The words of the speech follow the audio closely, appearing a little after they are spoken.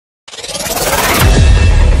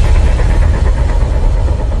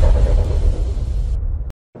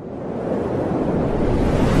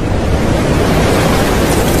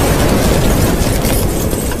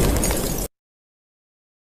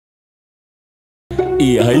ಈ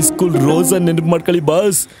high school rose ನೆನಪು ಮಾಡ್ಕೊಳ್ಳಿ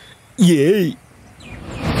ಬಾಸ್. ಏಯ್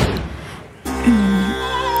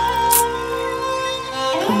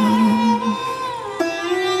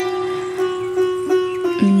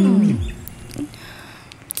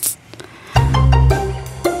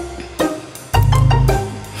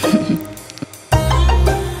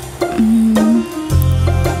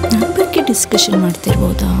ಡಿಸ್ಕಷನ್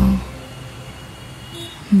ಮಾಡ್ತಿರ್ಬೋದಾ?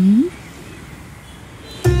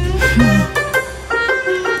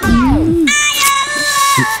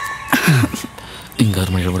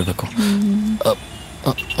 ಹಿಂಗಾರು ಮಾಡಿ ಹೇಳ್ಬಿಡ್ಬೇಕು.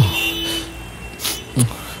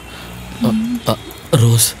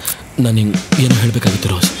 ರೋಸ್, ನಾನು ಹಿಂಗೆ ಏನೋ ಹೇಳಬೇಕಾಗಿತ್ತು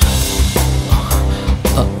ರೋಸ್.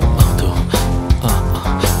 ಅದು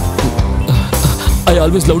I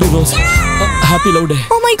always loved you rose. Happy love day.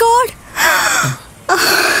 O my god.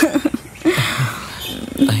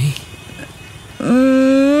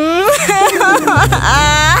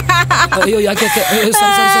 ಅಯ್ಯೋ ಯಾಕೆ?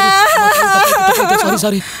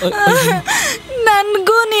 ಸಾರಿ.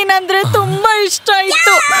 ನನ್ಗೂ ನೀನಂದ್ರೆ ತುಂಬಾ ಇಷ್ಟ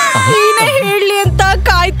ಆಯ್ತು. ನೀನೇ ಹೇಳಿ ಅಂತ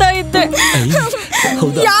ಕಾಯ್ತಾ ಇದ್ದೆ.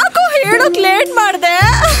 ಯಾಕೋ ಹೇಳೋಕ್ ಲೇಟ್ ಮಾಡ್ದೆ?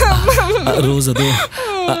 ರೋಸ್, ಅದು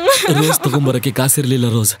ರೋಸ್ ತಗೊಂಬರಕ್ಕೆ ಕಾಸಿರ್ಲಿಲ್ಲ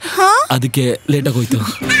ರೋಸ್, ಅದಕ್ಕೆ ಲೇಟ್ ಆಗೋಯ್ತು.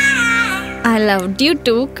 ಐ ಲವ್ಡ್ ಯು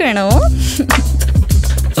ಟು ಕಣೋ.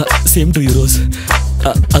 Same to you rose.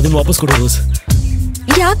 ಅದನ್ನ ವಾಪಸ್ ಕೊಡು ರೋಸ್.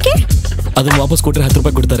 ಯಾಕೆ? ಅದನ್ನ ವಾಪಸ್ ಕೊಟ್ರೆ 10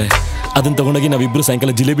 ರೂಪಾಯಿ ಕೊಡ್ತಾರೆ. ಅದನ್ನ ತಗೊಂಡೋಗಿ ನಾವಿಬ್ರು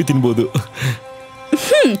ಸಾಯಂಕಾಲ ಜಿಲೇಬಿ ತಿನ್ಬೋದು.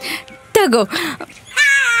 ತಗೋ.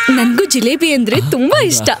 ನನ್ಗೂ ಜಿಲೇಬಿ ಅಂದ್ರೆ ತುಂಬಾ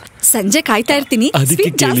ಇಷ್ಟ. ಸಂಜೆ ಕಾಯ್ತಾ ಇರ್ತೀನಿ. ಅದಕ್ಕೆ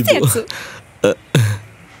ಕೇಳಿದ್ದು.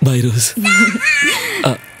 ಬಾಯ್ ರೋಸ್.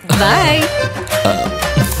 ಬಾಯ್.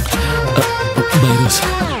 ಬಾಯ್ ರೋಸ್.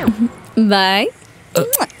 ಬಾಯ್.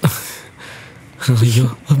 ಅಯ್ಯೋ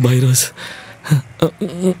ಬಾಯ್ ರೋಸ್.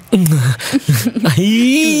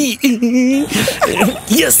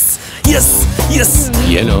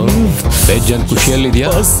 ಏನೋ ಬೇಜಾನ್ ಖುಷಿಯಲ್ಲಿದ್ಯಾ?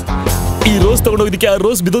 ಈ ರೋಸ್ ತಗೊಂಡೋಗಿದ್ದಕ್ಕೆ ಆ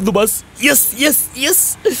ರೋಸ್ ಬಿದ್ದೊಂದು ಬಾಸ್.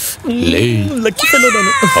 ಲಕ್ಕಿ ಫೆಲೋ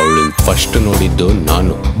ನಾನು. ಅವಳು ಫಸ್ಟ್ ನೋಡಿದ್ದು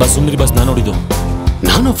ನಾನು. ಬಸ್ ಸುಂದರಿ ಬಾಸ್, ನಾನು ನೋಡಿದ್ದು.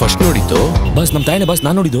 ನಾನು ಫಸ್ಟ್ ನೋಡಿದ್ದು ಬಸ್ ನಮ್ಮ ತಾಯಿನೇ ಬಾಸ್,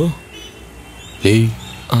 ನಾನು ನೋಡಿದ್ದು.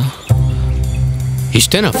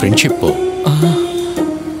 ಇಷ್ಟೇನಾ ಫ್ರೆಂಡ್ಶಿಪ್ಪು?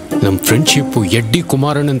 ನಮ್ಮ ಫ್ರೆಂಡ್ಶಿಪ್ಪು ಎಡ್ಡಿ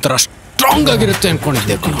ಕುಮಾರನ್ ನಂತರ ಸ್ಟ್ರಾಂಗ್ ಆಗಿರುತ್ತೆ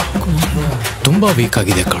ಅನ್ಕೊಂಡಿದ್ದೆ ಕಣೋ. ತುಂಬಾ ವೀಕ್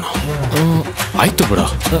ಆಗಿದೆ ಕಣೋ. ಆಯ್ತು ಬಿಡ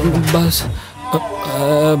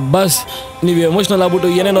ಬಾಸ್. ನೀವು ಎಮೋಷನಲ್ ಆಗ್ಬಿಟ್ಟು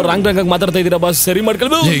ಏನೇನೋ ರಾಂಗ್ ಆಗಿ ಮಾತಾಡ್ತಾ ಇದ್ದೀರಾ ಬಾಸ್. ಸರಿ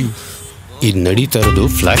ಮಾಡ್ಕೊಳ್ಬೋದು. ಇದು ನಡೀತಾ ಇರೋದು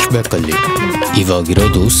ಫ್ಲಾಶ್ ಬ್ಯಾಕ್ ಅಲ್ಲಿ.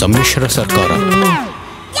 ಇವಾಗಿರೋದು ಸಮ್ಮಿಶ್ರ ಸರ್ಕಾರ.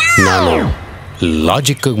 ನಾನು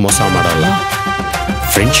ಲಾಜಿಕ್ ಮೋಸ ಮಾಡಲ್ಲ,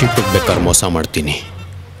 ಫ್ರೆಂಡ್ಶಿಪ್ ಬೇಕಾದ್ರೆ ಮೋಸ ಮಾಡ್ತೀನಿ.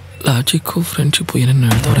 ಲಾಜಿಕ್ಕು ಫ್ರೆಂಡ್ಶಿಪ್ಪು ಏನೇನು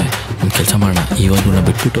ಹೇಳ್ತವ್ರೆ. ಒಂದು ಕೆಲಸ ಮಾಡೋಣ, ಇವಾಗ ನಾವು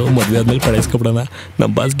ಬಿಟ್ಬಿಟ್ಟು ಮದುವೆ ಆದ್ಮೇಲೆ ಪಡೆಸ್ಕೊಬಿಡೋಣ.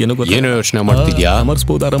 ನಮ್ಮ ಬಾಸ್ಗೆ ಏನೋ ಯೋಚನೆ ಮಾಡ್ತಿದ್ಯಾ?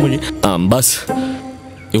 ಮರ್ಸ್ಬೋದು ಆರಾಮಾಗಿ. ಬಾಸ್,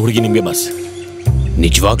 ಈ ಹುಡುಗಿ ನಿಮಗೆ ಬಾಸ್.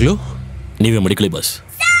 ನಿಜವಾಗ್ಲೂ ನೀವೇ ಮಡಿಕಳಿ ಬಾಸ್.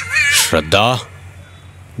 ಶ್ರದ್ಧಾ,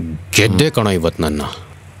 ಗೆದ್ದೆ ಕಣ ಇವತ್ತು ನನ್ನ.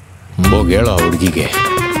 ಹೋಗಿ ಹೇಳೋ ಆ ಹುಡುಗಿಗೆ.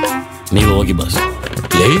 ನೀವು ಹೋಗಿ ಬಾಸ್.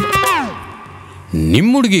 ನಿಮ್ಮ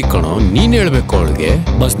ಹುಡುಗಿ ಕಣೋ, ನೀನು ಹೇಳ್ಬೇಕು ಅವಳಿಗೆ.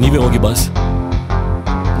 ಬಾಸ್ ನೀವೇ ಹೋಗಿ ಬಾಸ್.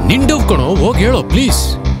 ನಿಂಡವ್ ಕಣೋ, ಹೋಗಿ ಹೇಳೋ ಪ್ಲೀಸ್.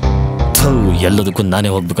 ಎಲ್ಲದಕ್ಕೂ ನಾನೇ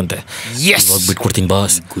ಹೋಗ್ಬೇಕಂತೆ. ಹೋಗ್ಬಿಟ್ಕೊಡ್ತೀನಿ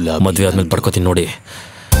ಬಾಸ್. ಮದುವೆ ಆದ್ಮೇಲೆ ಪಡ್ಕೋತೀನಿ ನೋಡಿ.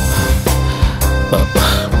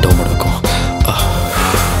 ಡೌ ಮಾಡಬೇಕು.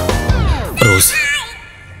 ರೋಸ್,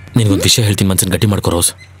 ನಿನಗೊಂದು ವಿಷಯ ಹೇಳ್ತೀನಿ, ಮನ್ಸನ್ ಗಟ್ಟಿ ಮಾಡ್ಕೋ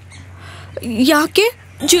ರೋಸ್. ಯಾಕೆ?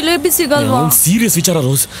 ಜಿಲೇಬಿ ಸಿಗಲ್ವಾ? ಸೀರಿಯಸ್ ವಿಚಾರ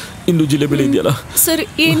ರೋಸ್. ಇನ್ನು ಜಿಲೇಬಿ ಇದೆಯಲ್ಲ. ಸರಿ,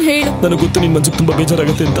 ಏನ್ ಹೇಳು. ನನಗೆ ಗೊತ್ತು ನಿನ್ ಮನ್ಸಿಗೆ ತುಂಬಾ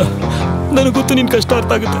ಬೇಜಾರಾಗುತ್ತೆ ಅಂತ. ನನಗೆ ಗೊತ್ತು ನಿನ್ ಕಷ್ಟ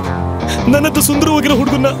ಅರ್ಥ ಆಗುತ್ತೆ. ನನ್ನಂತ ಸುಂದರವಾಗಿರೋ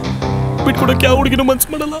ಹುಡುಗನ್ನ ಬಿಟ್ಕೊಡಕ್ಕೆ ಯಾವ ಹುಡುಗಿನೂ ಮನ್ಸು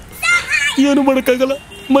ಮಾಡಲ್ಲ. ಏನು ಮಾಡೋಕ್ಕಾಗಲ್ಲ.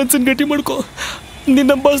 ಮನ್ಸನ್ ಗಟ್ಟಿ ಮಾಡ್ಕೋ.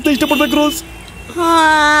 ನಿನ್ನ ಬಾಸ್ನ ಇಷ್ಟಪಡ್ಬೇಕು ರೋಸ್.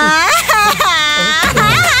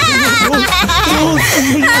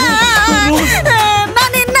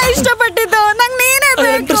 ನಾನು ಇನ್ನ ಇಷ್ಟಪಟ್ಟಿದ್ದು ನಂಗೆ ನೀನೇ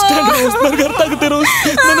ಬೇಕು. ನನಗೆ ಅರ್ಥ ಆಗುತ್ತೆ ರೋಸ್.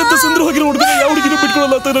 ನನ್ನಂತ ಸುಂದರವಾಗಿರೋ ಹುಡುಗನ ಯಾವ ಹುಡುಗಿನೂ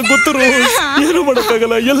ಬಿಟ್ಕೊಡಲ್ಲ ಅಂತ ನನಗೆ ಗೊತ್ತು ರೋಸ್. ಏನು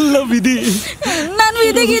ಮಾಡೋಕ್ಕಾಗಲ್ಲ, ಎಲ್ಲ ವಿಧಿ. ನಾನು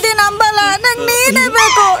ವಿಧಿಗಿದೆ ನಂಬಲ್ಲ. ನಂಗೆ ನೀನೇ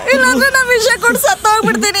ಬೇಕು, ಇಲ್ಲಾಂದ್ರೆ ನಾನು ವಿಷಯ ಕೊಟ್ಟು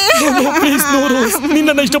ಸತ್ತೋಗ್ಬಿಡ್ತೀನಿ. Please no rose.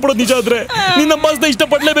 ನಿನ್ನನ್ನ ಇಷ್ಟಪಡೋದು ನಿಜ ಆದ್ರೆ ನಿನ್ನ ಬಾಸ್ನ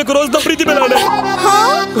ಇಷ್ಟಪಡಲೇಬೇಕು ರೋಸ್. ನಮ್ಮ ಪ್ರೀತಿ ಮೇಲೆ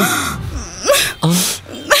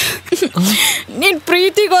ನಿನ್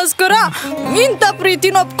ಪ್ರೀತಿಗೋಸ್ಕರ ಇಂಥ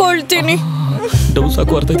ಪ್ರೀತಿನ ಒಪ್ಕೊಳ್ತೀನಿ. ಡೌ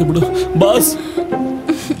ಸಾಕು, ಅರ್ಥ ಆಯ್ತು ಬಿಡು ಬಾಸ್.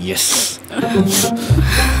 ಎಸ್,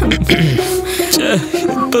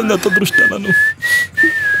 ತಂದ ಅದೃಷ್ಟ. ನಾನು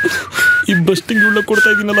ಈ ಬಸ್ಟಿಂಗ್ ಉಳ್ಳ ಕೊಡ್ತಾ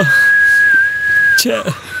ಇದ್ದೀನಲ್ಲ.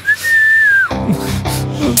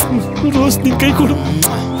 ರೋಸ್ ನಿನ್ ಕೈ ಕೊಡು.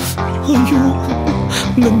 ಅಯ್ಯೋ,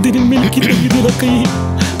 ನಂದಿ ನಿನ್ ಮೇಲೆ ಕಿತ್ತಿದ್ದೀರ ಕೈ.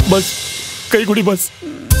 ಬಸ್ ಕೈ ಕೊಡಿ ಬಸ್.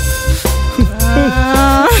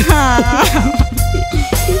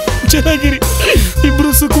 ಚೆನ್ನಾಗಿರಿ, ಇಬ್ರು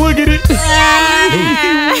ಸುಖವಾಗಿರಿ.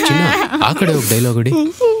 ಆ ಕಡೆ ಹೋಗಿ ಡೈಲಾಗ್ ಹೊಡಿ.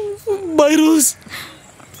 ಬಾಯ್ ರೋಸ್,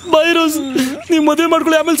 ಬಾಯ್ ರೋಸ್. ನೀವು ಮದುವೆ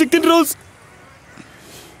ಮಾಡ್ಕೊಳ್ಳಿ, ಆಮೇಲೆ ಸಿಗ್ತೀನಿ ರೋಸ್.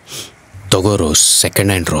 ತಗೋ ರೋಸ್, ಸೆಕೆಂಡ್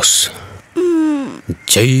ಹ್ಯಾಂಡ್ ರೋಸ್.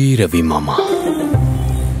 ಜೈ ರವಿ ಮಾಮ.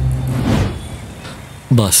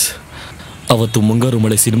 ಬಾಸ್, ಅವತ್ತು ಮುಂಗಾರು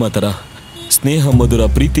ಮಳೆ ಸಿನಿಮಾ ಥರ ಸ್ನೇಹ ಮಧುರ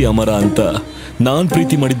ಪ್ರೀತಿ ಅಮರ ಅಂತ ನಾನು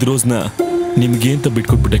ಪ್ರೀತಿ ಮಾಡಿದ ರೋಸ್ನ ನಿಮ್ಗೆ ಅಂತ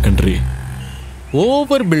ಬಿಟ್ಕೊಟ್ಬಿಟ್ಟೆ ಕಣ್ರಿ.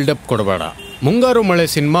 ಓವರ್ ಬಿಲ್ಡಪ್ ಕೊಡಬೇಡ. ಮುಂಗಾರು ಮಳೆ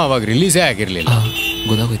ಸಿನಿಮಾ ಅವಾಗ ರಿಲೀಸೇ ಆಗಿರಲಿಲ್ಲ.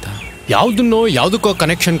 ಗೊತ್ತಾಗೋಯ್ತಾ? ಯಾವುದಕ್ಕೋ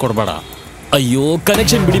ಕನೆಕ್ಷನ್ ಕೊಡಬೇಡ. ಅಯ್ಯೋ,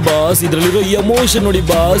 ಕನೆಕ್ಷನ್ ಬಿಡಿ ಬಾಸ್, ಇದರಲ್ಲಿರೋ ಎಮೋಷನ್ ನೋಡಿ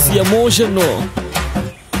ಬಾಸ್, ಎಮೋಷನ್ನು.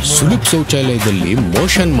 ಸುಲಭ ಶೌಚಾಲಯದಲ್ಲಿ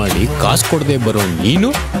ಮೋಷನ್ ಮಾಡಿ ಕಾಸು ಕೊಡದೆ ಬರೋ ನೀನು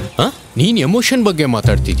ಎಮೋಷನ್ ಬಗ್ಗೆ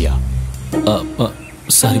ಮಾತಾಡ್ತಿದ್ಯಾ?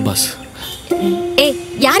 Sorry boss. ಏ,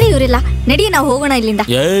 ಯಾರೇ ಇವರೆಲ್ಲ? ನಡಿ, ನಾವು ಹೋಗೋಣ ಇಲ್ಲಿಂದ.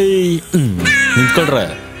 ಏಯ್, ನಿಂತ್ಕೊಳ್ರೆ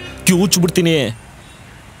ಕ್ಯೂಚ್ ಬಿಡ್ತೀನಿ.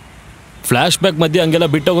 ಫ್ಲಾಶ್ ಬ್ಯಾಕ್ ಮಧ್ಯೆ ಹಂಗೆಲ್ಲ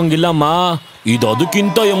ಬಿಟ್ಟೋಗಂಗಿಲ್ಲಮ್ಮ. ಇದು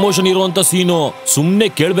ಅದಕ್ಕಿಂತ ಎಮೋಷನ್ ಇರುವಂತ ಸೀನು. ಸುಮ್ಮನೆ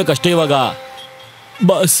ಕೇಳ್ಬೇಕಷ್ಟೇ ಇವಾಗ.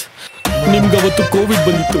 ಬಾಸ್, ನಿಮ್ಗವತ್ತು ಕೋವಿಡ್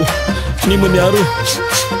ಬಂದಿತ್ತು, ನಿಮ್ಮನ್ನ ಯಾರು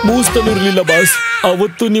ಮೂಸ್ತಾನೂ ಇರಲಿಲ್ಲ ಬಾಸ್.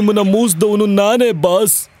 ಅವತ್ತು ನಿಮ್ಮನ್ನ ಮೂಸ್ದವನು ನಾನೇ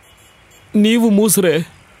ಬಾಸ್. ನೀವು ಮೂಸ್ರೆ.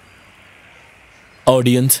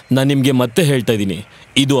 ಆಡಿಯನ್ಸ್, ನಾನು ನಿಮಗೆ ಮತ್ತೆ ಹೇಳ್ತಾ ಇದ್ದೀನಿ,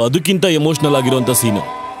 ಇದು ಅದಕ್ಕಿಂತ ಎಮೋಷನಲ್ ಆಗಿರುವಂಥ ಸೀನು.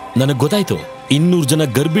 ನನಗೆ ಗೊತ್ತಾಯ್ತು 200 ಜನ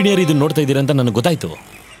ಗರ್ಭಿಣಿಯರು ಇದನ್ನ ನೋಡ್ತಾ ಇದ್ದೀರಾ ಅಂತ ನನಗೆ ಗೊತ್ತಾಯ್ತು.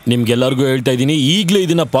 ನಿಮ್ಗೆಲ್ಲರಿಗೂ ಹೇಳ್ತಾ ಇದ್ದೀನಿ, ಈಗಲೇ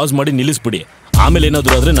ಇದನ್ನ ಪಾಸ್ ಮಾಡಿ ನಿಲ್ಲಿಸ್ಬಿಡಿ. ಆಮೇಲೆ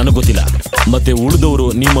ಏನಾದರೂ ಆದರೆ ನನಗೆ ಗೊತ್ತಿಲ್ಲ. ಮತ್ತೆ ಉಳಿದವರು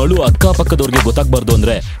ನಿಮ್ಮ ಅಳು ಅಕ್ಕಪಕ್ಕದವ್ರಿಗೆ ಗೊತ್ತಾಗಬಾರ್ದು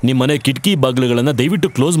ಅಂದರೆ ನಿಮ್ಮ ಮನೆ ಕಿಟಕಿ ಬಾಗಿಲುಗಳನ್ನು ದಯವಿಟ್ಟು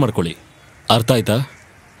ಕ್ಲೋಸ್ ಮಾಡ್ಕೊಳ್ಳಿ. ಅರ್ಥ ಆಯ್ತಾ?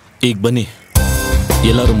 ಈಗ ಬನ್ನಿ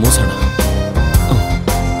ಎಲ್ಲರೂ ಮೂಸೋಣ.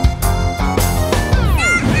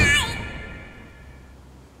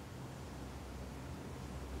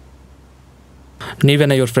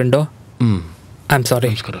 ನೀವೇನ ಇವ್ರ friend? I am sorry,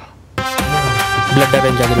 blood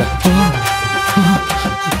arrange ಆಗಿಲ್ಲ.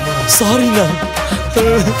 ಸಾರಿನಾ?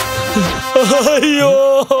 ಅಯ್ಯೋ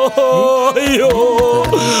ಅಯ್ಯೋ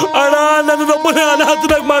ಅಣ್ಣ, ನನ್ನ ನಮ್ಮನೆ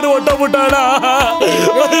ಅನಾಥನಾಗಿ ಮಾಡಿ ಹೊಟ್ಟಬಿಟ್ಟ ಅಣ್ಣ.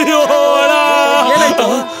 ಅಯ್ಯೋ ಅಣ್ಣ,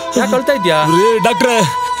 ಯಾಕೆ ಅಳ್ತಾ ಇದ್ಯಾ? ಡಾಕ್ಟ್ರೆ,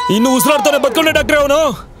 ಇನ್ನು ಉಸಿರಾಡ್ತಾನೆ, ಬದ್ಕೊಂಡೆ ಡಾಕ್ಟ್ರೆ ಅವನು.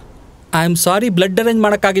 I am sorry, blood arrange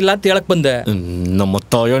ಮಾಡಕ್ಕಾಗಿಲ್ಲ ಅಂತ ಹೇಳಕ್ ಬಂದೆ. ನಮ್ಮ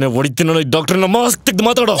ತಾಯಣೆ ಹೊಡಿತೀನಿ ಡಾಕ್ಟ್ರೆ. ನಮ್ಮ ತೆಗ್ದು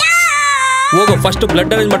ಮಾತಾಡೋ. ಹೋಗೋ, ಫಸ್ಟ್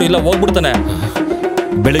ಬ್ಲಡ್ ಅರೇಂಜ್ ಮಾಡಿ, ಇಲ್ಲ ಹೋಗ್ಬಿಡ್ತಾನೆ.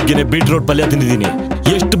 ಬೆಳಗ್ಗೆನೆ ಬೀಟ್ರೋಟ್ ಪಲ್ಯ ತಿಂದಿದ್ದೀನಿ,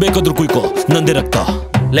 ಎಷ್ಟು ಬೇಕಾದ್ರೂ ಕುಯ್ಕೋ, ನಂದೇ ರಕ್ತ.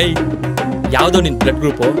 ಲೈ, ಯಾವ್ದೋ ನಿನ್ ಬ್ಲಡ್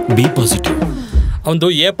ಗ್ರೂಪ್? B positive. ಅವನು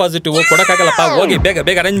ಎ ಪಾಸಿಟಿವ್, ಕೊಡಕ್ಕಾಗಲ್ಲಪ್ಪ. ಹೋಗಿ ಬೇಗ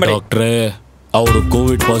ಬೇಗ ಅರೇಂಜ್ ಮಾಡಿ. ಡಾಕ್ಟ್ರೇ, ಅವರು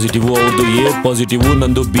ಕೋವಿಡ್ ಪಾಸಿಟಿವ್, ಅವ್ರದ್ದು ಎ ಪಾಸಿಟಿವ್,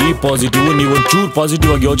 ನಂದು ಬಿ ಪಾಸಿಟಿವ್. ನೀವು ಒಂಚೂರು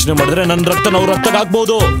ಪಾಸಿಟಿವ್ ಆಗಿ ಯೋಚನೆ ಮಾಡಿದ್ರೆ ನನ್ನ ರಕ್ತ ನಾವು ರಕ್ತಕ್ಕೆ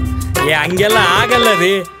ಹಾಕ್ಬೋದು. ಏ, ಹಂಗೆಲ್ಲ ಆಗಲ್ಲ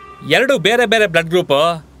ರೀ, ಎರಡು ಬೇರೆ ಬೇರೆ ಬ್ಲಡ್ ಗ್ರೂಪ್.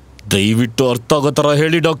 ದಯವಿಟ್ಟು ಅರ್ಥ ಆಗೋ ಥರ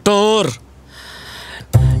ಹೇಳಿ ಡಾಕ್ಟರ್.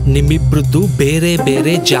 ನಿಮ್ಮಿಬ್ರದ್ದು ಬೇರೆ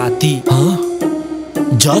ಬೇರೆ ಜಾತಿ.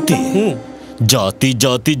 ಜಾತಿ? ಜಾತಿ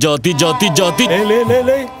ಜಾತಿ ಜಾತಿ ಜಾತಿ ಜಾತಿ.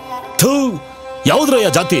 ಯಾವ್ದ್ರಯ್ಯ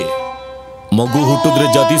ಜಾತಿ? ಮಗು ಹುಟ್ಟಿದ್ರೆ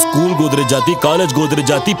ಜಾತಿ, ಸ್ಕೂಲ್ಗೆ ಹೋದ್ರೆ ಜಾತಿ, ಕಾಲೇಜ್ಗೆ ಹೋದ್ರೆ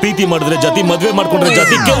ಜಾತಿ, ಪ್ರೀತಿ ಮಾಡಿದ್ರೆ ಜಾತಿ, ಮದ್ವೆ ಮಾಡ್ಕೊಂಡ್ರೆ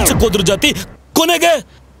ಜಾತಿ, ಕೆಲ್ಸಕ್ಕೆ ಹೋದ್ರೆ ಜಾತಿ, ಕೊನೆಗೆ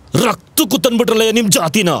ರಕ್ತಕ್ಕೂ ತಂದ್ಬಿಟ್ರಲ್ಲಯ್ಯ ನಿಮ್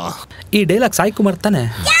ಜಾತಿನ. ಈ ಡೈಲಾಗ್ ಸಾಯಿ ಕುಮಾರ್ ತಾನೆ?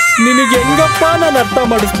 ನಿನಗೆ ಹೆಂಗಪ್ಪ ನಾನು ಅರ್ಥ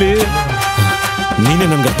ಮಾಡಿಸ್ಲಿ? ನೀನೇ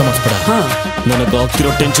ನನ್ಗೆ ಅರ್ಥ ಮಾಡಿಸ್ಬೇಡ. ನನಗೆ ಆಗ್ತಿರೋ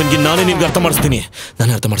ಟೆನ್ಷನ್ಗೆ ನಾನೇ ನಿನ್ಗೆ ಅರ್ಥ ಮಾಡಿಸ್ತೀನಿ.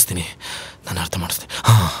 ನಾನು ಅರ್ಥ ಮಾಡಿಸ್ತೀನಿ.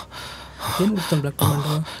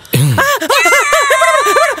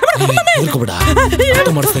 ಹೇಳ್ಕೊಬೇಡ, ಅರ್ಥ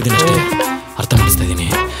ಮಾಡಿಸ್ತಾ ಇದ್ದೀನಿ ಅಷ್ಟೇ. ಅರ್ಥ ಮಾಡಿಸ್ತಾ ಇದ್ದೀನಿ.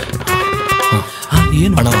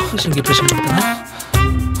 ಏನು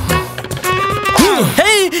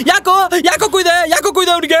ಯಾಕೋ ಯಾಕೋ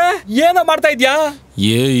ಕುಯ್ದೆ ಅವ್ರಿಗೆ? ಏನೋ ಮಾಡ್ತಾ ಇದ್ಯಾ?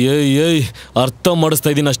 ಏಯ್ ಅರ್ಥ ಮಾಡಿಸ್ತಾ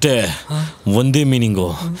ಇದ್ದೀನಿ ಅಷ್ಟೇ. ಒಂದೇ ಮೀನಿಂಗು.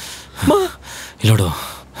 ನೋಡು.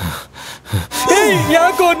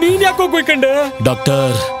 ಯಾಕೋ ನೀನ್ ಯಾಕೋ ಕುಯ್ಕೊಂಡೆ?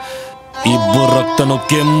 ಡಾಕ್ಟರ್, ಇಬ್ಬರು ರಕ್ತನು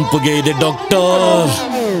ಕೆಂಪುಗೆ ಇದೆ ಡಾಕ್ಟರ್.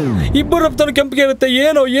 ಇಬ್ಬರು ರಕ್ತನು ಕೆಂಪಿಗೆ ಇರುತ್ತೆ.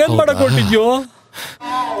 ಏನ್ ಮಾಡಕ್ ಹೊರಟಿದ್ಯೋ?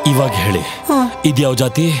 ಇವಾಗ ಹೇಳಿ, ಇದ್ಯಾವ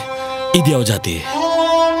ಜಾತಿ?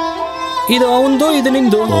 ಇದು ಅವಂದು, ಇದು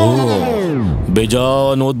ನಿಂದು. ಓ,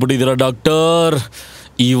 ಬೇಜಾನ್ ಓದ್ಬಿಟ್ಟಿದ್ದೀರಾ ಡಾಕ್ಟರ್.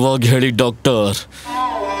 ಇವಾಗ ಹೇಳಿ ಡಾಕ್ಟರ್,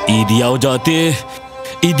 ಇದ್ಯಾವ ಜಾತಿ?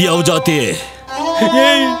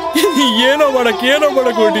 ಏನೋ ಮಾಡಕ್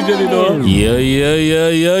ಹೊರಟಿದ್ಯಾ ನೀನು?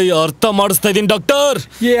 ಅರ್ಥ ಮಾಡಿಸ್ತಾ ಇದೀನಿ ಡಾಕ್ಟರ್.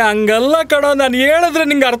 ಹಂಗಲ್ಲ ಕಣೋ, ನಾನು ಹೇಳಿದ್ರೆ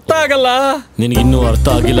ನಿಂಗೆ ಅರ್ಥ ಆಗಲ್ಲ. ನಿನಗಿನ್ನೂ ಅರ್ಥ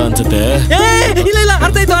ಆಗಿಲ್ಲ ಅನ್ಸುತ್ತೆ. ಇಲ್ಲ,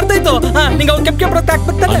 ಅರ್ಥ ಆಯ್ತು. ನಿಂಗೆ ಅವ್ನು ಕೆಂಪ್ ರಕ್ತ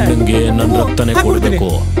ಹಾಕ್ಬಿಡ್ತಾನೆ. ನಂಗೆ ನನ್ನ ರಕ್ತನೇ ಕೊಡ್ಬೇಕು.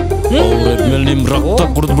 ಅವ್ರದ್ಮೇಲೆ ನಿಮ್ ರಕ್ತ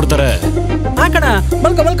ಕುಡಿದು ಬಿಡ್ತಾರೆ. ಹಾಕಣ,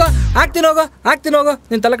 ಮಲ್ಕೋ. ಹಾಕ್ತೀನಿ ಹೋಗೋ.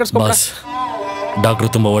 ನಿನ್ ತಲೆ ಕಟ್ಸ್ಕೊ. ಬಾಸ್, ಡಾಕ್ಟ್ರು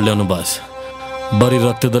ತುಂಬಾ ಒಳ್ಳೆಯವನು ಬಾಸ್. ಬರೀ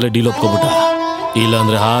ರಕ್ತದಲ್ಲೇ ಡೀಲ್ ಒಪ್ಕೊಬಿಟ್ಟ. ಇಲ್ಲ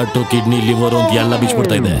ಅಂದ್ರೆ ಹಾರ್ಟು, ಕಿಡ್ನಿ, ಲಿವರ್ ಅಂತ ಎಲ್ಲ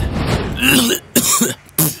ಬಿಚ್ಬಿಡ್ತಾ ಇದೆ.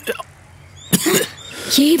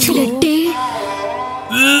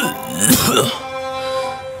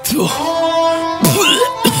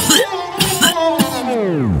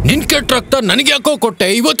 ನಿನ್ ಕೆಟ್ಟ ರಕ್ತ ನನಗೆ ಯಾಕೋ ಕೊಟ್ಟೆ?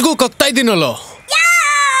 ಇವತ್ತಿಗೂ ಕಕ್ತಾ ಇದ್ದೀನಲ್ಲ.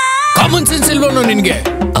 ಕಾಮನ್ ಸೆನ್ಸ್ ಇಲ್ವೋ ನಿನ್ಗೆ?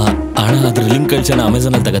 ಅಣ್ಣ, ಅದ್ರ ಲಿಂಕ್ ಕಳ್ಸೋಣ,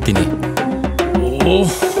 ಅಮೆಝಾನ್ ಅಲ್ಲಿ ತಗತೀನಿ.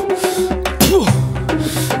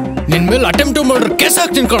 ನಿನ್ ಮೇಲೆ ಅಟೆಂಪ್ಟ್ ಮಾಡ್ರೆ ಕೇಸ್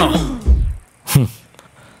ಹಾಕ್ತೀನಿ ಕಣ.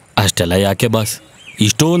 ಅಷ್ಟೆಲ್ಲ ಯಾಕೆ ಬಾಸ್?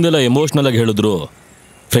 ಇಷ್ಟೊಂದೆಲ್ಲ ಎಮೋಷ್ನಲ್ ಆಗಿ ಹೇಳಿದ್ರು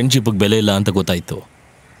ಫ್ರೆಂಡ್ಶಿಪ್ಗೆ ಬೆಲೆ ಇಲ್ಲ ಅಂತ ಗೊತ್ತಾಯ್ತು.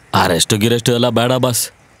 ಅರೆಷ್ಟು ಗಿರೆಷ್ಟು ಎಲ್ಲ ಬೇಡ ಬಾಸ್.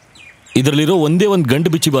 ಇದರಲ್ಲಿರೋ ಒಂದೇ ಒಂದು ಗಂಡು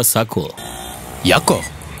ಬಿಚ್ಚಿ ಬಾಸ್ ಸಾಕು. ಯಾಕೋ?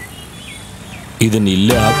 ಇದನ್ನ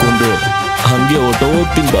ಇಲ್ಲೇ ಹಾಕೊಂಡು ಹಂಗೆ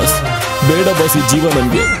ಹೊಟ್ಟೋಗ್ತೀನಿ ಬಾಸ್. ಬೇಡ ಬಾಸ್ ಈ ಜೀವ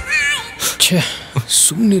ನನಗೆ. ಛೇ,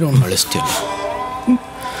 ಸುಮ್ಮನಿರೋ ಬಳಸ್ತೀರ.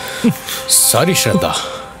 ಸಾರಿ ಶ್ರದ್ಧಾ,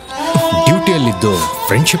 ಡ್ಯೂಟಿಯಲ್ಲಿದ್ದು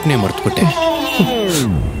ಫ್ರೆಂಡ್ಶಿಪ್ನೇ ಮರ್ತ್ಬಿಟ್ಟೆ.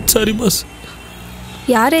 ಸರಿ ಬಾಸ್.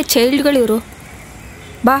 ಯಾರೇ ಚೈಲ್ಡ್ಗಳಿವರು?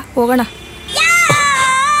 ಬಾ ಹೋಗೋಣ.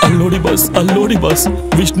 ಅಲ್ಲಿ ನೋಡಿ ಬಾಸ್,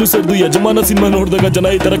 ವಿಷ್ಣು ಸರ್ದು ಯಜಮಾನ ಸಿನಿಮಾ ನೋಡಿದಾಗ ಜನ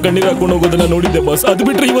ಈ ತರ ಕಣ್ಣೀರ್ ಹಾಕೊಂಡು ಹೋಗೋದನ್ನ ನೋಡಿದ್ದೆ ಬಾಸ್. ಅದು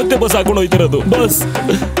ಬಿಟ್ರೆ ಇವತ್ತೇ ಬಸ್ ಹಾಕೊಂಡು ಹೋಯ್ತಿರೋದು ಬಾಸ್.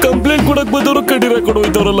 ಕಂಪ್ಲೇಂಟ್ ಕೊಡಕ್ ಬಂದವರು ಕಣ್ಣೀರ್ ಹಾಕೊಂಡು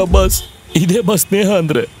ಹೋಯ್ತಾರಲ್ಲ ಬಾಸ್. ಇದೇ ಬಾಸ್ ಸ್ನೇಹ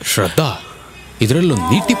ಅಂದ್ರೆ. ಶ್ರದ್ಧಾ, ಇದರಲ್ಲೊಂದು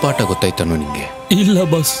ನೀತಿ ಪಾಠ ಗೊತ್ತಾಯ್ತಾನೋ ನಿಂಗೆ? ಇಲ್ಲ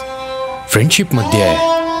ಬಾಸ್. ಫ್ರೆಂಡ್ಶಿಪ್ ಮಧ್ಯೆ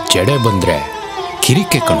ಜಡೆ ಬಂದ್ರೆ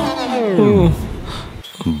ಕಿರಿಕೆ ಕಣೋ.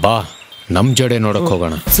 ಬಾ ನಮ್ ಜಡೆ ನೋಡಕ್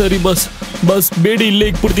ಹೋಗೋಣ. ಸರಿ ಬಾಸ್. ಬಾಸ್ ಬೇಡಿ ಇಲ್ಲೇ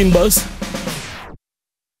ಇಕ್ಬಿಡ್ತೀನಿ ಬಾಸ್.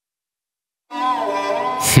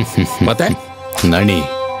 ಮತ್ತೆ ನಣಿ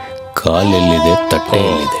ಕಾಲೆಲ್ಲಿದೆ, ತಟ್ಟೆ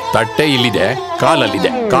ಎಲ್ಲಿದೆ? ತಟ್ಟೆ ಇಲ್ಲಿದೆ, ಕಾಲಲ್ಲಿದೆ.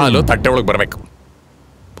 ಕಾಲು ತಟ್ಟೆ ಒಳಗೆ ಬರ್ಬೇಕು.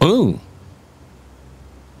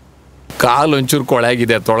 ಕಾಲು ಒಂಚೂರು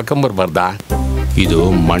ಕೊಳೆಯಾಗಿದೆ, ತೊಳ್ಕೊಂಬರ್ಬಾರ್ದಾ? ಇದು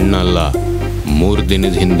ಮಣ್ಣಲ್ಲ. 3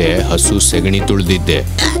 ದಿನದ ಹಿಂದೆ ಹಸು ಸೆಗಣಿ ತುಳಿದಿದ್ದೆ.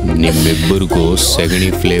 ನಿಮ್ಮಿಬ್ಬರಿಗೂ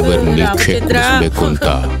ಸೆಗಣಿ ಫ್ಲೇವರ್ ಮಿಲ್ಕ್ ಶೇಕ್ ಕುಡಿಸ್ಬೇಕು ಅಂತ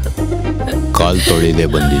ಕಾಲ್ ತೊಳಿದೆ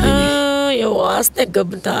ಬಂದಿದ್ದೀನಿ. ವಾಸನೆ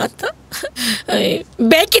ಗಬ್ಬಾತ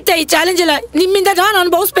ಬೇಕಿತ್ತ ಈ ಚಾಲೆಂಜ್ ಎಲ್ಲ ನಿಮ್ಮಿಂದ ನಾನು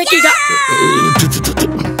ಅನುಭವಿಸ್ಬೇಕೀಗ.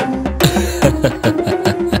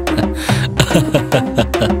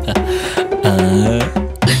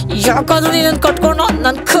 ಯಾಕಾದ್ರೂ ನೀನು ಕಟ್ಕೊಂಡು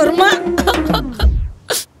ನನ್ನ ಕರ್ಮ.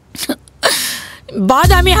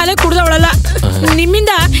 ಬಾದಾಮಿ ಹಾಲೇ ಕುಡ್ದವಳಲ್ಲ,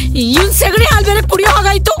 ನಿಮ್ಮಿಂದ ಇನ್ ಸೆಗಣಿ ಹಾಲು ಬೇರೆ ಕುಡಿಯೋ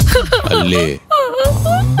ಹಾಗಾಯ್ತು. ಅಲ್ಲಿ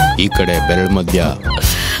ಈ ಕಡೆ ಬೆರಳು ಮಧ್ಯ.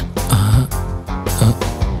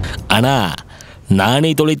 ಅಣ್ಣ, ನಾಣಿ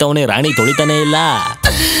ತೊಳಿತಾವನೆ, ರಾಣಿ ತೊಳಿತಾನೆ ಇಲ್ಲ.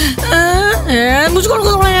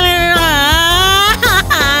 ಮುಚ್ಕೊಂಡು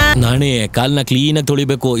ನಾಣಿ ಕಾಲ್ನ ಕ್ಲೀನಾಗಿ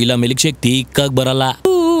ತೊಳಿಬೇಕು, ಇಲ್ಲ ಮಿಲ್ಕ್ ಶೇಕ್ ತೀಕ್ಕಾಗಿ ಬರಲ್ಲ.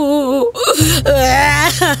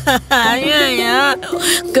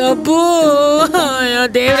 ಕಬ್ಬು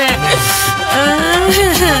ದೇವ್ರೆ.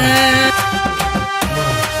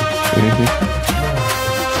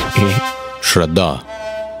 ಶ್ರದ್ಧಾ,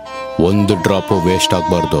 ಒಂದು ಡ್ರಾಪು ವೇಸ್ಟ್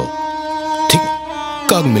ಆಗಬಾರ್ದು.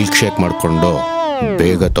 ಥಿಕ್ಕಾಗಿ ಮಿಲ್ಕ್ ಶೇಕ್ ಮಾಡ್ಕೊಂಡು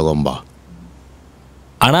ಬೇಗ ತಗೊಂಬ.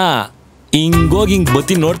 ಅಣ್ಣ ಹಿಂಗೋಗಿ ಹಿಂಗ್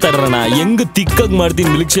ಬತ್ತಿ ನೋಡ್ತಾ ಇರೋಣ, ಹೆಂಗ್ ತಿಕ್ಕಾಗಿ ಮಾಡ್ತೀನಿ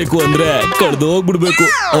ಮಿಲ್ಕ್ ಶೇಕು ಅಂದ್ರೆ ಕಡ್ದೋಗ್ಬಿಡ್ಬೇಕು.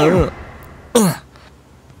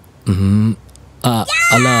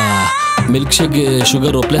 ಅಲ್ಲ, ಮಿಲ್ಕ್ ಶೇಕ್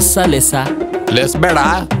ಶುಗರು ಪ್ಲಸ್ಸಾ ಲೆಸ್ಸಾ? ಲೆಸ್ ಬೇಡ,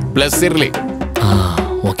 ಪ್ಲಸ್ ಇರ್ಲಿ.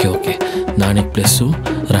 ಓಕೆ. ನಾಣಿಗೆ ಪ್ಲಸ್ಸು,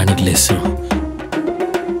 ರಾಣಿಗೆ ಲೆಸ್ಸು.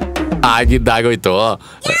 ಆಗಿದ್ದಾಗೋಯ್ತು.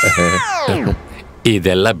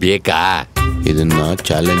 ಇದೆಲ್ಲ ಬೇಕಾ? ಇದನ್ನ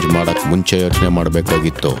ಚಾಲೆಂಜ್ ಮಾಡಕ್ ಮುಂಚೆ ಯೋಚನೆ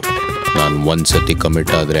ಮಾಡಬೇಕಾಗಿತ್ತು. ನಾನು ಒಂದ್ಸತಿ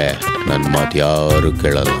ಕಮಿಟ್ ಆದ್ರೆ ನನ್ನ ಮಾತು ಯಾರು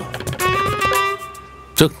ಕೇಳಲ್ಲ.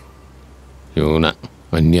 ಇವನ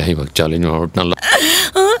ಅನ್ಯಾಯವಾಗಿ ಚಾಲೆಂಜ್ ಮಾಡ್ಬಿಟ್ನಲ್ಲ.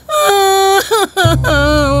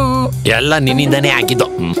 ಎಲ್ಲ ನಿನ್ನಿಂದಾನೇ ಆಗಿದ್ದು.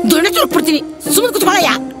 ದೊಣ್ಣೆ ತುರ್ಕ್ಬಿಡ್ತೀನಿ, ಸುಮ್ಮನೆ ಕುತ್ಕೊಳ್ಳಯ್ಯ.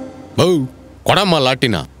 ಕೊಡಮ್ಮ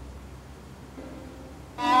ಲಾಟಿನ.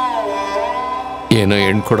 ಏನೋ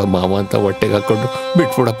ಹೆಣ್ಣು ಕೊಡೋ ಮಾವ ಅಂತ ಹೊಟ್ಟೆಗೆ ಹಾಕೊಂಡು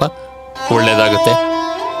ಬಿಟ್ಬಿಡಪ್ಪ, ಒಳ್ಳೇದಾಗುತ್ತೆ.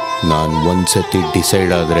 ನಾನು ಒಂದ್ಸತಿ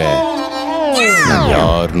ಡಿಸೈಡ್ ಆದ್ರೆ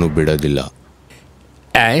ಯಾರನ್ನೂ ಬಿಡೋದಿಲ್ಲ.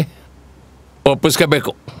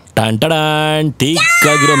 ಒಪ್ಪಿಸ್ಕೋಬೇಕು. ಟಂಟಡಾನ್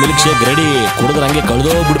ಟೀಕ್ಕಾಗಿರೋ ಮಿಲ್ಕ್ ಶೇಕ್ ರೆಡಿ. ಕುಡಿದ್ರೆ ಹಂಗೆ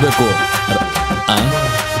ಕಳೆದೋಗ್ಬಿಡ್ಬೇಕು.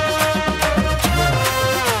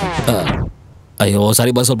 ಅಯ್ಯೋ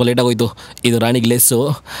ಸಾರಿ ಬಸ್, ಸ್ವಲ್ಪ ಲೇಟ್ ಆಗೋಯ್ತು. ಇದು ರಾಣಿಗೆ ಲೆಸ್ಸು,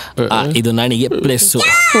 ಇದು ನಾಣಿಗೆ ಪ್ಲೆಸ್ಸು.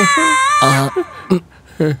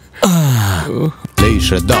 ಲೈ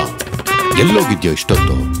ಶ್ರದ್ಧಾ, ಎಲ್ಲೋಗಿದ್ಯೋ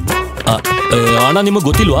ಇಷ್ಟೊತ್ತು? ಅಣ್ಣ ನಿಮಗೆ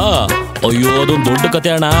ಗೊತ್ತಿಲ್ವಾ? ಅಯ್ಯೋ ಅದೊಂದು ದೊಡ್ಡ ಕತೆ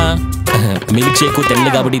ಅಣ್ಣ. ಮಿಲ್ಕ್ ಶೇಕು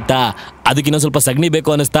ತೆಳ್ಳಗಾಗ್ಬಿಟ್ಟಿತ್ತ, ಅದಕ್ಕಿನ್ನ ಸ್ವಲ್ಪ ಸಗಣಿ ಬೇಕು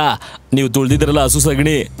ಅನ್ನಿಸ್ತಾ. ನೀವು ತುಳ್ದಿದ್ರಲ್ಲ ಹಸು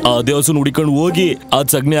ಸಗಣಿ, ಅದೇ ಹಸುನ ಹುಡಿಕೊಂಡು ಹೋಗಿ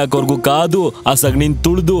ಅದ್ ಸಗಣಿ ಹಾಕೋರ್ಗು ಕಾದು ಆ ಸಗಣಿನ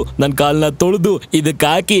ತುಳ್ದು ನನ್ನ ಕಾಲ್ನ ತೊಳೆದು ಇದಕ್ಕೆ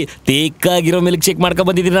ಹಾಕಿ ತೇಕ್ಕಾಗಿರೋ ಮಿಲ್ಕ್ ಶೇಕ್ ಮಾಡ್ಕೊಂಡ್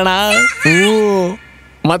ಬಂದಿದ್ದೀರಣ್ಣ.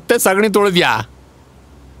 ಮತ್ತೆ ಸಗಣಿ ತೊಳೆದ್ಯಾ?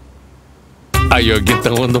 ಅಯ್ಯೋ ಗಿತ್ತ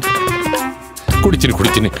ಒಂದು ಕುಡಿತೀನಿ.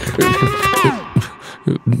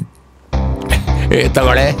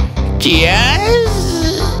 ತಗೊಳ್ಳೆ.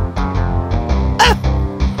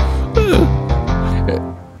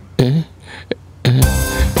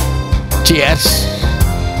 ಚಿಯರ್ಸ್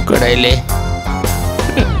ಕೊಡಲಿ.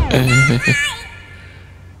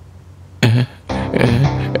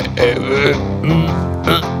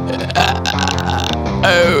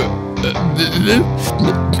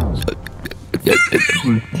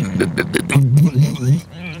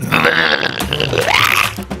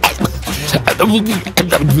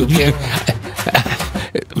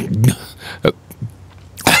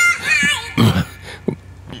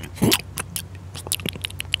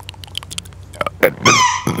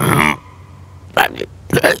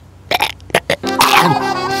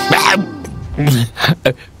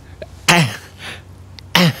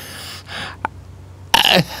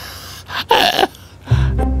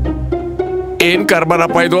 ಏನ್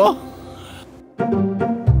ಕರ್ಮನಪ್ಪ ಇದು?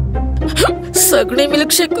 ಸಗಣಿ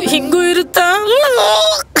ಮಿಲ್ಕ್ ಶೇಕ್ ಹಿಂಗೂ ಇರುತ್ತಾ?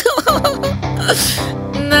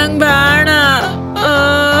 ನಂಗ್ ಬೇಡ.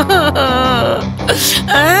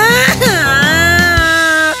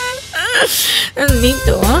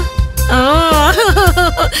 ನಿಂತು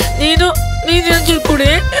ನೀನು ನೀನು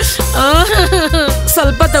ಕುಡಿ,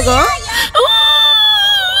 ಸ್ವಲ್ಪ ತಗೋ.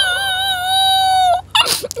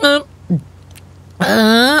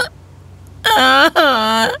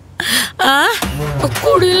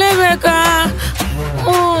 ಕುಡಿಲೇಬೇಕಾ?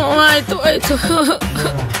 ಆಯ್ತು ಆಯ್ತು.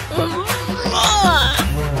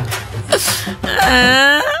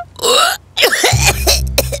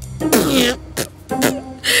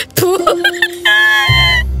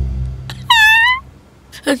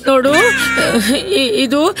 ನೋಡು,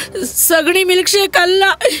 ಇದು ಸಗಣಿ ಮಿಲ್ಕ್ ಶೇಕ್ ಅಲ್ಲ,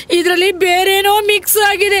 ಇದರಲ್ಲಿ ಬೇರೇನೋ ಮಿಕ್ಸ್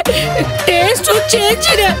ಆಗಿದೆ. ಟೇಸ್ಟ್ ಚೇಂಜ್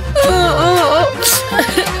ಇದೆ.